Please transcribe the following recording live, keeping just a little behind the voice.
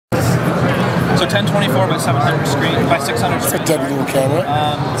So 1024 by 700 screen, by 600 It's screen. a dead little camera.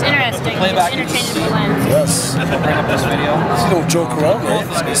 It's interesting. Playback. It's interchangeable lens. Yes. If I bring up this video. You don't joke around, right?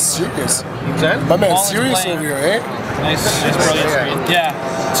 It's serious. My man's serious over here, eh? Nice brilliant screen. Yeah.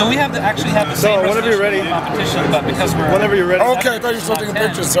 So we have actually have the same whenever you're ready. competition, but because we're Whenever you're ready. Okay, I thought you were still taking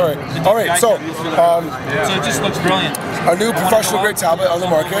pictures. Sorry. All right, so so it just looks brilliant. our new professional grade tablet on the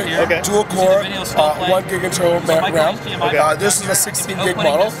market. Okay. Dual core, 1 gig internal RAM. This is a 16 gig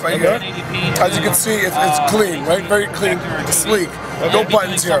model right here. As you can see, it's clean, right? Very clean, sleek. No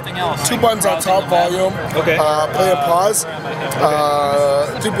buttons here. 2 buttons on top, volume, Okay. play and pause,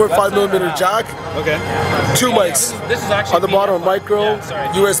 3.5mm jack, Okay. 2 mics. This is actually On the bottom, micro,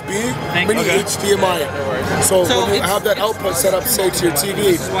 USB, mini Okay. HDMI. So when you have that output set up, say, to your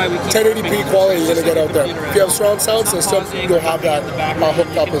TV, 1080p quality you're going to get out there. If you have surround sound system, you'll have that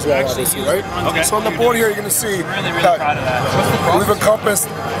hooked up as well, obviously, right? Okay. So on the board here, you're going to see that we've encompassed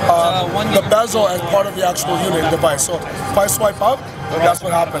the bezel as part of the actual unit device. So if I swipe up, that's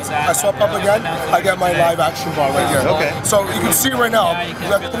what happens. I swipe up again, I get my live action bar right here. Okay. So you can see right now, we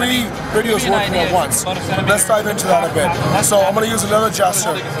have 3 videos working at once. Let's dive into that a bit. So I'm going to use another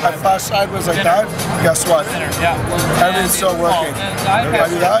gesture. I flash sideways like that. Guess what? Everything's still working. If I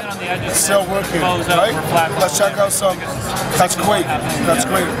do that, it's still working, right? Let's check out some. That's great. That's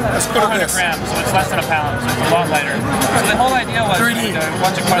great. Let's go to this. So it's less than a pound, so it's a lot lighter. So the whole idea was 3D. a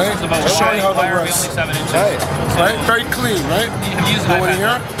bunch of questions about Just showing how that why are we works. only 7 inches? Right? Very clean, right? You can use Go in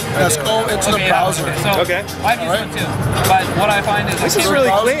here. Let's go into the browser. Okay. I've used it too. But what I find is This is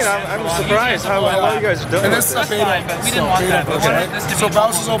really clean. I'm surprised how well you guys are doing And it. this is a beta. fine, but we didn't want that. We wanted this to be So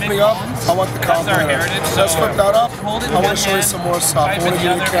browser's opening up. I want the That's our calculator. heritage, Let's so flip that up. hold it I want with to show you one some hand, more stuff. I type want in to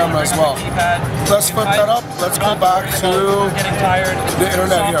give you the the camera as well. Let's flip that up. Let's go back to Getting tired. the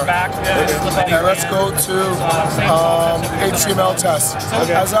internet here. Back, And let's go to HTML test.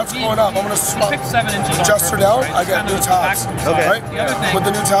 As that's going up, I'm going to swap gesture down. I get new tabs. Okay. Right? With the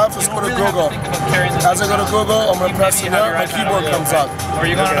new tabs, let's go to Google. As I go to Google, I'm going to press it there. My keyboard comes up.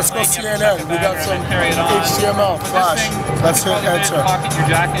 Let's go CNN. We got some HTML, Flash. Let's hit enter.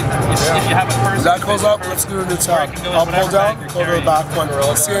 That goes up, let's do a new tab. I'll pull down, go to the back one,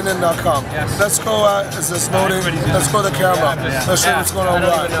 CNN.com. Let's go, is this loading? Let's go to the camera. Let's show what's going on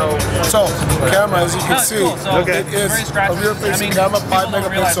live. So, camera, as you can see, it is a rear-facing camera, 5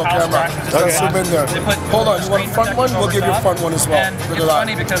 megapixel camera. Let's zoom in there. Hold on, you want a front one? We'll give you a front one as well. Look at that.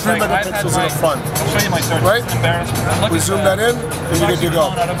 3 megapixels in the front. Right? We zoom that in, and you're good to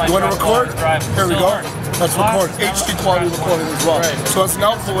go. You want to record? Here we go. Let's record. HD quality recording as well. So as an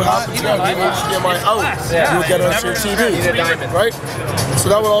output, what happens here, the HDMI out, you'll get it on your TV, right? So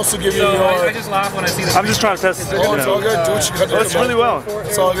that will also give you your... I just laugh when I see this. I'm just trying to test it. Oh, it's all good. Do what you got to do. It's really well.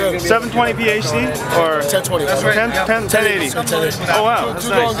 It's all good. 720p HD or 1020. 1080. Oh wow, that's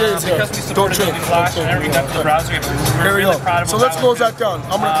Two long nice. days here. Don't trip. Here we go. So let's close that down.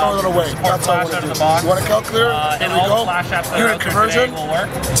 I'm going to throw that away. That's how I want to do it. You want a calculator? Here we go. Unit conversion.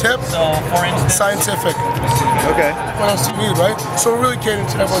 Tip. Scientific. Okay. What else do you need, right? So we're really catering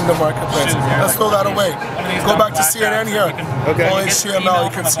to everyone in the marketplace. Let's throw that away. Go back to CNN here. Okay. All HTML,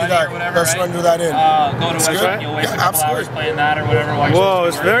 you can see that. Let's render that in. Go to It's website, good? you'll waste Yeah, absolutely. playing that or whatever. Whoa,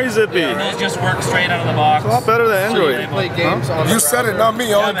 it's very zippy. It's Those just work straight out of the box. a lot better than Android. You said it, not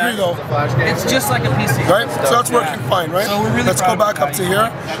me. I'll agree though. It's just like a PC. Right? So that's working fine, right? So we're really Let's go back up to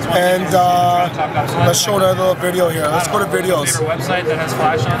here and let's show another little video here. Let's go to videos. Favorite website that has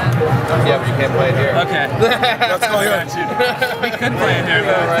Flash on it? Yeah, but you can't play it here. Okay. Let's go here. We could play it here,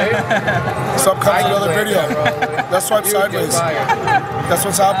 though. Right? So up comes another video. Let's swipe sideways. That's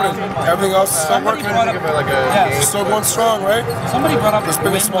what's happening. Everything else is still working. It's still going strong, right? Somebody brought up Let's this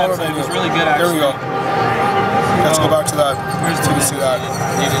bring a Win smaller website. It video. was really good, There actually. we go. Let's go back to that. So you can see that.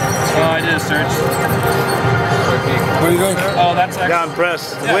 Oh, I did a search. What do you think? Oh, that's actually... Yeah, I'm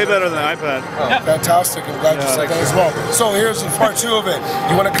impressed. Way better than the iPad. Fantastic. I'm glad you said that as well. So here's part 2 of it.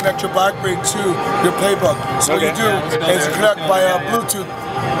 You want to connect your Blackberry to your Playbook. So what you do is connect by Bluetooth,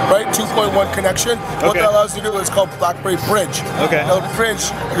 right? 2.1 connection. What that allows you to do is called Blackberry Bridge. Okay. It'll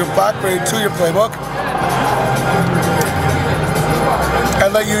bridge your Blackberry to your Playbook and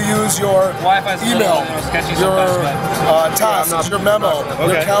let you use your email, your tasks, your memo,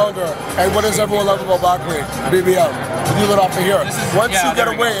 your calendar, and what does everyone love about Blackberry? BBM. You do it off of here. Once you get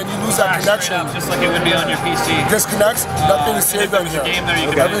away and you lose that connection, just like it would be on your PC. disconnects, nothing is saved on here.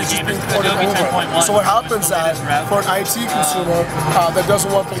 Everything's just being ported over. So what happens that for an IT consumer that doesn't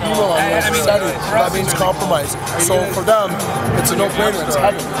want the email on there setting, that means compromise. So for them, it's a no-brainer. It's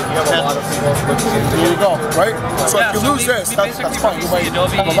heaven. There you go, right? So if you lose this, that's fine. You might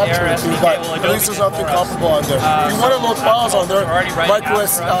Adobe have a lecture or two, but at least there's nothing comparable on there. If you want to load files on there, micro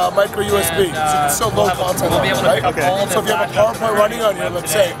USB, so you can still load content on there, right? So if you have a PowerPoint running on here, let's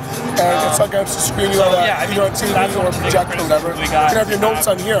say, and it's against the screen, you have either on TV or a projector or whatever, you can have your notes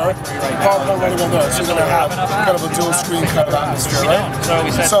on here, PowerPoint running on there, so you're going to have kind of a dual screen kind of atmosphere, right? So we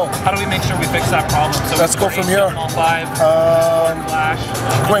said, how do we make sure we fix that problem? So let's go from here.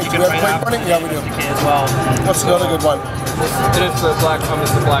 Great, do we have Quake running? Yeah, we do. What's another good one? And it's the Blackberry.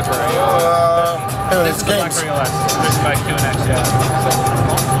 It's games. Blackberry OS, written by QNX,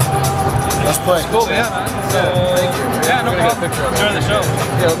 Let's play. Cool, yeah, man. So, yeah, no problem. Enjoy the show.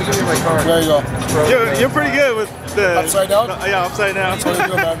 Yeah, let me give you my card. There you go. You're pretty good with the... Upside down? Yeah, upside down. That's what you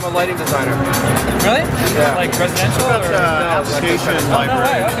do, man. I'm a lighting designer. Really? Yeah. Like residential or? Application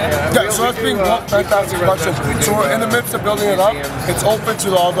library. Okay. Yeah, so that's being built. Fantastic question. So we're in the midst of building it up. It's open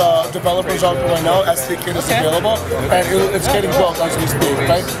to all the developers out there right now. SDK is available, and it's getting built as we speak,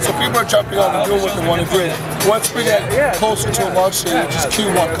 right? So people are jumping on and doing what they want to do. Once we get closer to a launch date, which is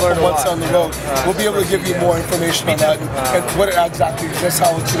Q1, a couple months down the road, we'll be able to give you more information on that and what it exactly is,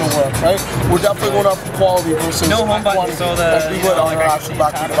 how it's going to work, right? We're definitely going off quality versus quantity, as we would on our actual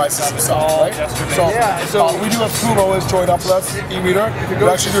Blackberry devices themselves, right? So we do have Kumo is joined up with us, e-reader.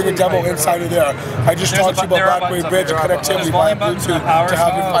 We're actually doing a demo inside of there. I just talked to you about Blackberry Bridge and connectivity via Bluetooth to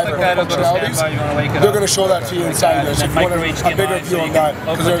have your 5 functionalities. They're going to show that to you inside of there. So if you want a bigger view on that,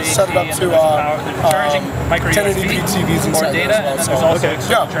 because they're set it up to 1080p TVs inside there as well. So,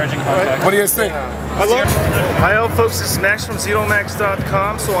 yeah. What do you guys think? Hi, folks. This is Max from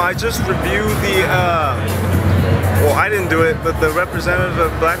ZeroMax.com. So I just reviewed the. Well, I didn't do it, but the representative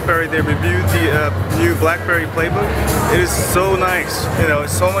of Blackberry, they reviewed the new Blackberry Playbook. It is so nice. You know,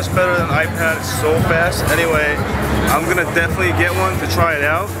 it's so much better than iPad. It's so fast. Anyway, I'm gonna definitely get one to try it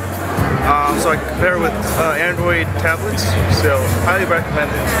out. So I can compare it with Android tablets. So highly recommend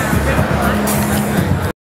it.